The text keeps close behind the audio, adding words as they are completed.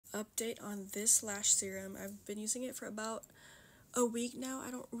update on this lash serum. I've been using it for about a week now.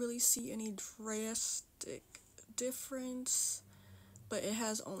 I don't really see any drastic difference, but it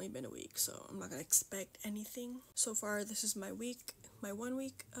has only been a week, so I'm not gonna expect anything. So far, this is my 1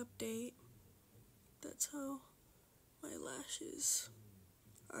 week update. That's how my lashes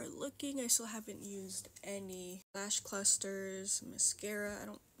are looking. I still haven't used any lash clusters, mascara. I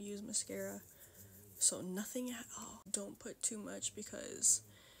don't use mascara, so nothing at all. Don't put too much because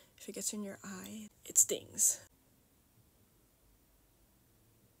if it gets in your eye, it stings.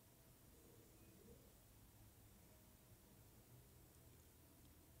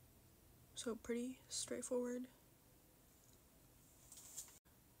 So pretty straightforward.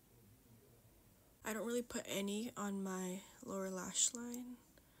 I don't really put any on my lower lash line.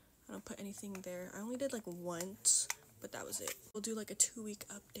 I don't put anything there. I only did like once, but that was it. We'll do like a 2-week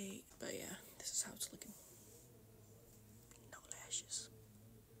update, but yeah, this is how it's looking. No lashes.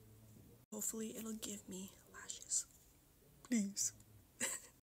 Hopefully it'll give me lashes. Please.